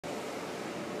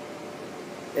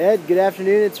Ed, good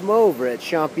afternoon. It's Mo over at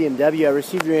Champ BMW. I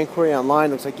received your inquiry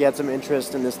online. Looks like you had some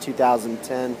interest in this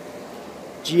 2010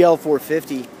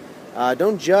 GL450.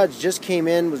 Don't judge. Just came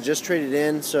in, was just traded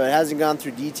in, so it hasn't gone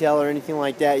through detail or anything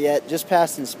like that yet. Just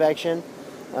passed inspection.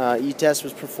 E-test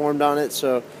was performed on it,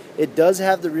 so it does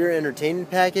have the rear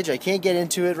entertainment package. I can't get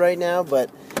into it right now, but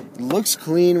it looks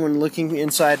clean when looking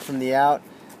inside from the out.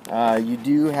 You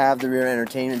do have the rear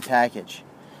entertainment package.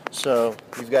 So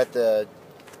you've got the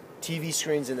TV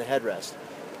screens in the headrest.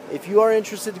 If you are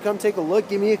interested to come take a look,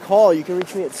 give me a call. You can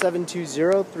reach me at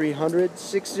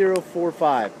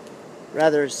 720-300-6045.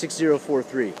 Rather,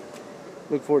 6043.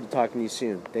 Look forward to talking to you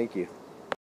soon. Thank you.